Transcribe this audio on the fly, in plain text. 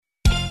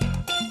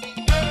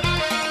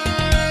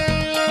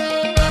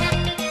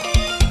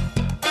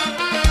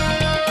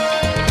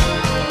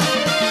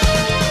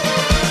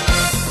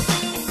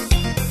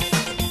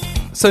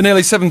So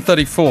nearly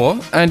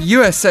 7:34, and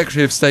US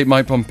Secretary of State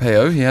Mike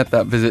Pompeo, he had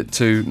that visit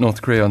to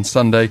North Korea on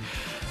Sunday,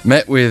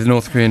 met with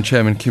North Korean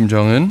Chairman Kim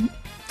Jong-un,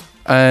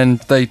 and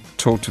they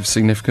talked of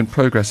significant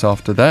progress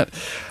after that.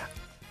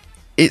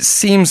 It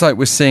seems like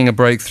we're seeing a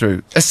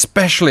breakthrough,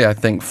 especially, I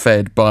think,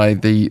 fed by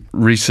the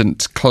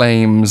recent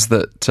claims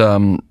that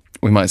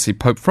we might see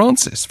Pope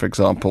Francis, for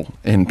example,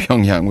 in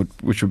Pyongyang,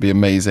 which would be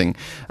amazing,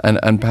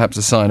 and perhaps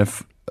a sign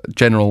of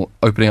general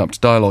opening up to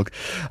dialogue.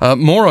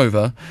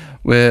 Moreover,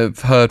 we've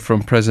heard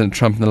from President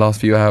Trump in the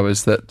last few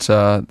hours that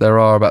there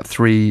are about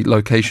 3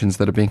 locations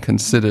that are being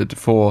considered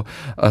for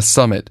a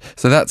summit.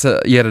 So that's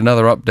yet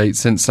another update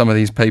since some of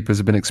these papers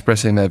have been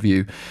expressing their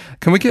view.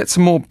 Can we get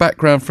some more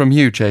background from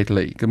you, Jade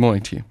Lee? Good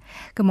morning to you.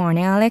 Good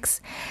morning, Alex.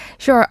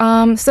 Sure.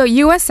 So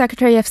U.S.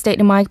 Secretary of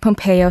State Mike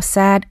Pompeo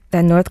said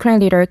that North Korean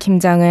leader Kim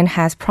Jong-un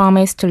has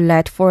promised to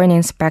let foreign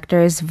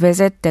inspectors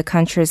visit the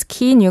country's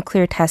key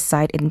nuclear test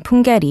site in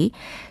Punggye-ri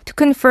to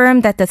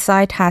confirm that the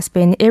site has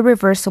been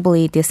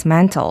irreversibly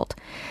dismantled.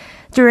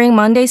 During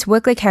Monday's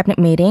weekly cabinet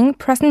meeting,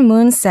 President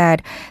Moon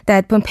said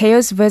that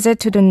Pompeo's visit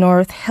to the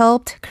north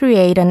helped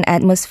create an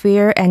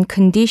atmosphere and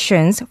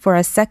conditions for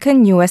a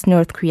second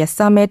U.S.-North Korea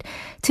summit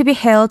to be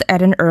held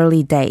at an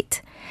early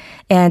date.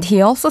 And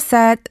he also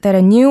said that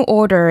a new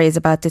order is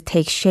about to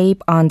take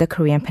shape on the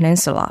Korean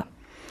peninsula.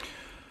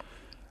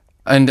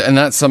 And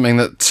that's something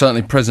that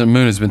certainly President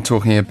Moon has been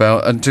talking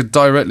about. And to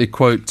directly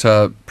quote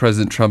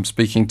President Trump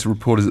speaking to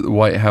reporters at the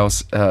White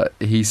House,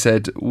 he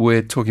said,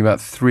 we're talking about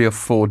 3 or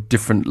 4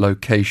 different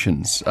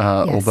locations,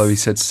 although he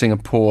said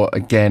Singapore,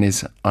 again,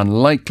 is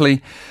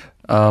unlikely.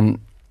 And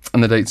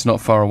the date's not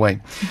far away.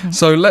 Mm-hmm.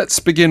 So let's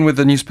begin with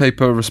the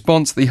newspaper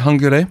response, the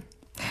Hangeu래.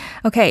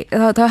 Okay,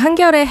 the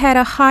Hangeu래 had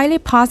a highly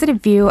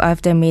positive view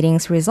of the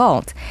meeting's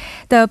result.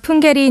 The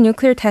Punggye-ri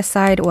nuclear test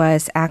site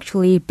was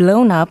actually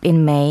blown up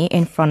in May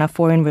in front of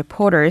foreign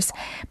reporters,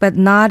 but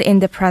not in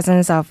the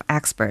presence of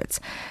experts.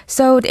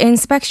 So the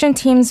inspection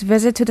team's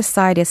visit to the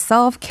site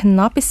itself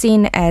cannot be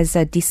seen as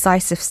a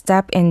decisive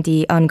step in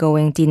the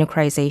ongoing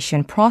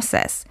denuclearization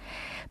process.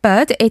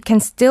 But it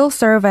can still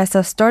serve as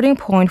a starting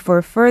point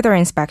for further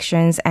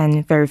inspections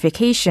and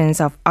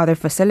verifications of other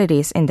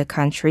facilities in the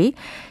country.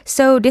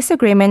 So this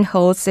agreement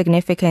holds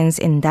significance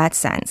in that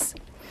sense.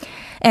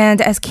 And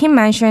as Kim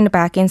mentioned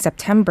back in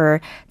September,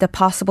 the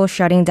possible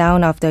shutting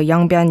down of the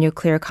Yongbyon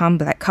nuclear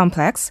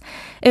complex,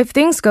 if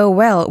things go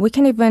well, we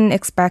can even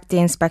expect the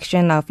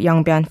inspection of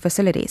Yongbyon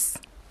facilities.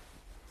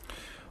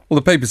 Well,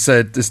 the paper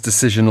said this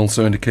decision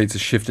also indicates a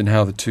shift in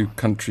how the two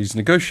countries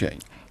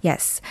negotiate.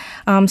 Yes.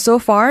 So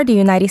far, the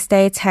United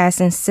States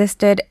has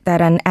insisted that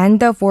an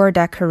end-of-war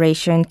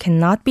declaration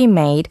cannot be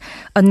made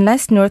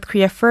unless North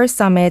Korea first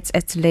submits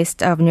its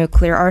list of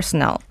nuclear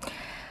arsenal.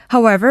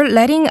 However,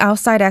 letting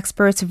outside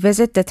experts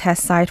visit the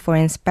test site for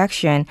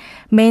inspection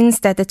means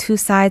that the two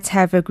sides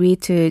have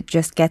agreed to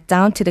just get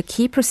down to the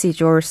key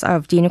procedures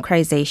of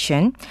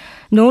denuclearization,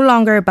 no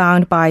longer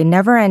bound by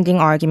never-ending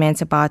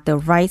arguments about the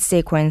right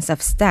sequence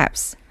of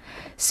steps.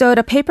 So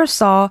the paper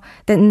saw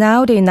that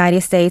now the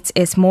United States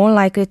is more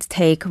likely to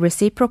take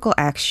reciprocal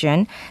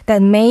action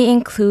that may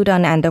include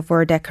an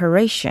end-of-war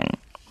declaration.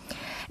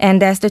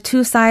 And as the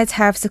two sides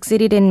have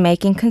succeeded in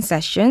making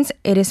concessions,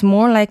 it is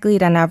more likely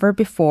than ever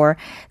before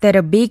that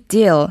a big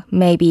deal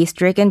may be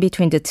stricken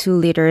between the two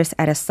leaders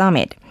at a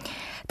summit.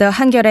 The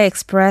Hangeu래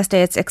expressed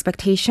its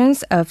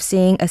expectations of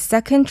seeing a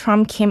second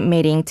Trump-Kim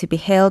meeting to be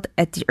held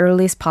at the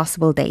earliest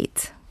possible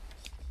date.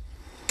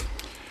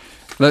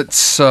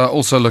 Let's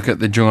also look at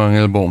the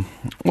중앙일보.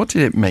 What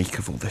did it make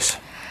of all this?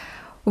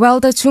 Well,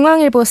 the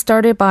중앙일보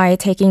started by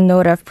taking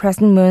note of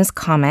President Moon's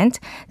comment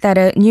that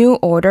a new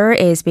order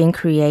is being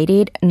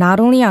created not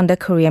only on the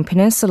Korean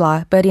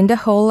peninsula, but in the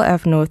whole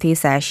of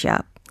Northeast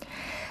Asia.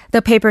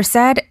 The paper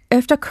said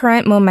if the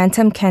current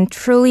momentum can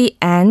truly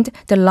end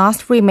the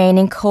last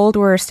remaining Cold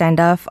War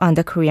standoff on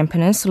the Korean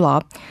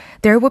peninsula,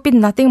 there would be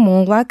nothing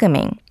more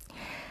welcoming.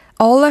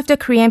 All of the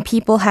Korean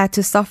people had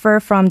to suffer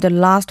from the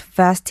last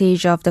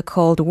vestige of the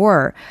Cold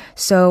War,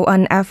 so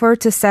an effort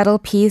to settle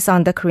peace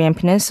on the Korean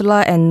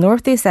peninsula and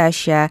Northeast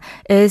Asia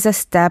is a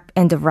step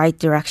in the right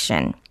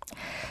direction.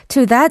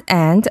 To that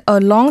end,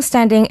 a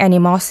long-standing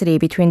animosity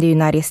between the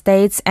United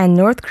States and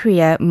North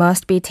Korea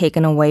must be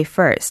taken away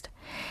first.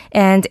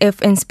 And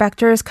if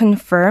inspectors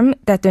confirm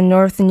that the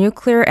North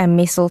nuclear and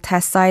missile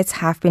test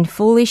sites have been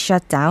fully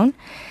shut down,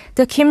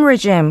 the Kim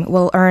regime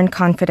will earn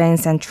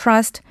confidence and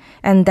trust,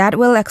 and that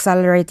will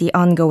accelerate the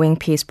ongoing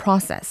peace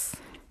process.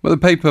 Well, the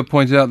paper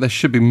pointed out there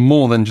should be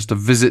more than just a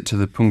visit to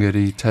the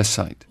Punggye-ri test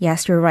site.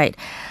 Yes, you're right.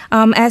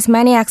 As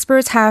many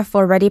experts have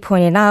already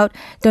pointed out,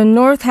 the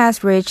North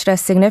has reached a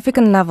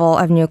significant level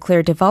of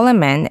nuclear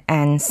development,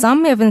 and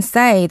some even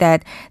say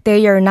that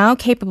they are now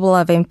capable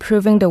of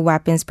improving the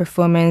weapon's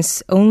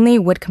performance only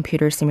with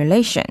computer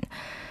simulation.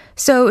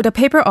 So the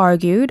paper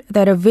argued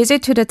that a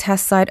visit to the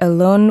test site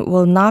alone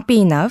will not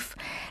be enough,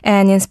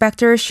 and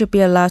inspectors should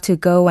be allowed to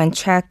go and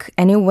check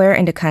anywhere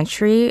in the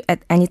country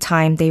at any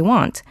time they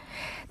want.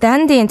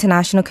 Then the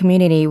international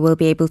community will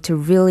be able to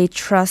really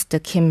trust the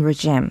Kim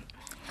regime.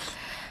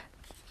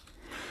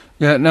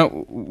 Yeah,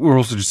 now we're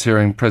also just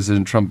hearing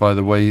President Trump, by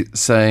the way,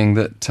 saying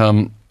that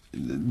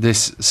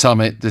this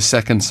summit, this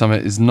second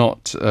summit, is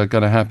not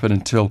going to happen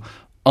until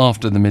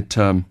after the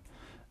midterm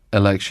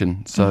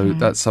election. So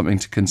that's something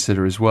to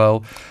consider as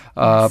well.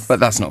 Yes. But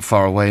that's not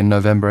far away in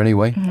November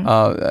anyway.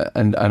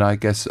 And I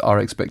guess our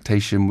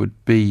expectation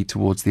would be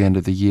towards the end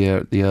of the year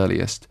at the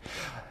earliest.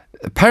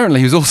 Apparently,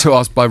 he was also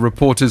asked by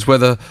reporters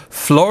whether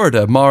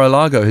Florida,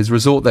 Mar-a-Lago, his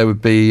resort there,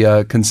 would be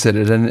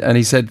considered. And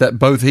he said that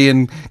both he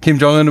and Kim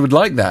Jong-un would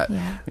like that.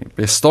 Yeah. It'd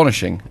be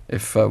astonishing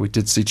if we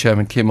did see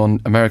Chairman Kim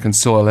on American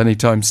soil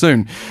anytime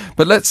soon.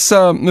 But let's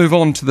move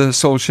on to the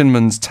Seoul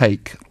Shinmun's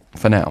take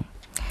for now.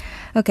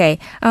 Okay,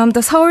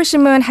 the Seoul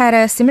Shinmun had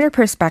a similar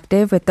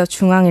perspective with the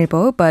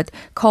중앙일보, but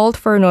called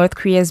for North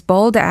Korea's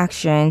bold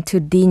action to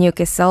denuke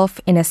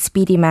itself in a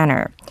speedy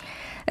manner.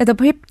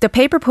 The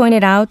paper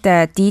pointed out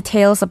that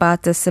details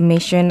about the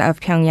submission of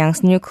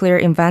Pyongyang's nuclear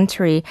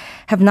inventory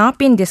have not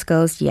been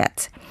disclosed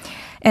yet.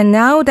 And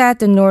now that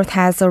the North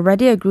has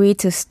already agreed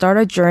to start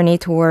a journey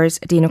towards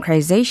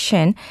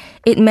denuclearization,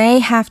 it may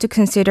have to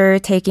consider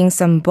taking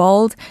some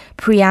bold,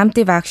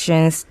 preemptive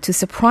actions to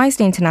surprise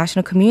the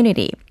international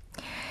community.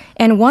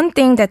 And one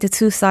thing that the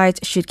two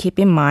sides should keep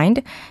in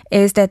mind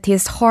is that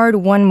this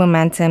hard-won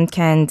momentum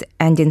can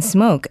end in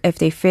smoke if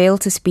they fail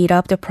to speed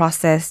up the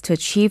process to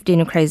achieve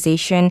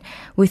denuclearization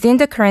within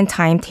the current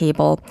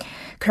timetable,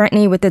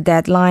 currently with the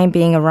deadline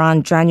being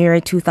around January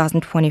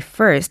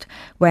 2021,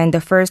 when the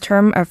first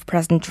term of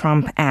President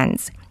Trump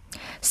ends.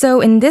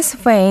 So in this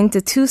vein,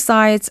 the two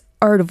sides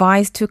are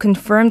advised to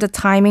confirm the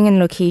timing and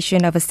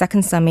location of a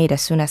second summit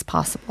as soon as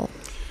possible.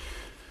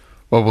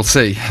 Well, we'll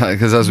see,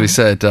 because as we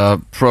said,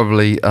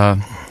 probably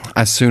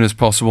as soon as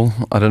possible.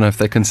 I don't know if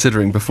they're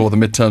considering before the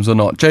midterms or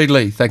not. Jade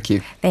Lee, thank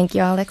you. Thank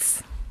you,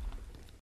 Alex.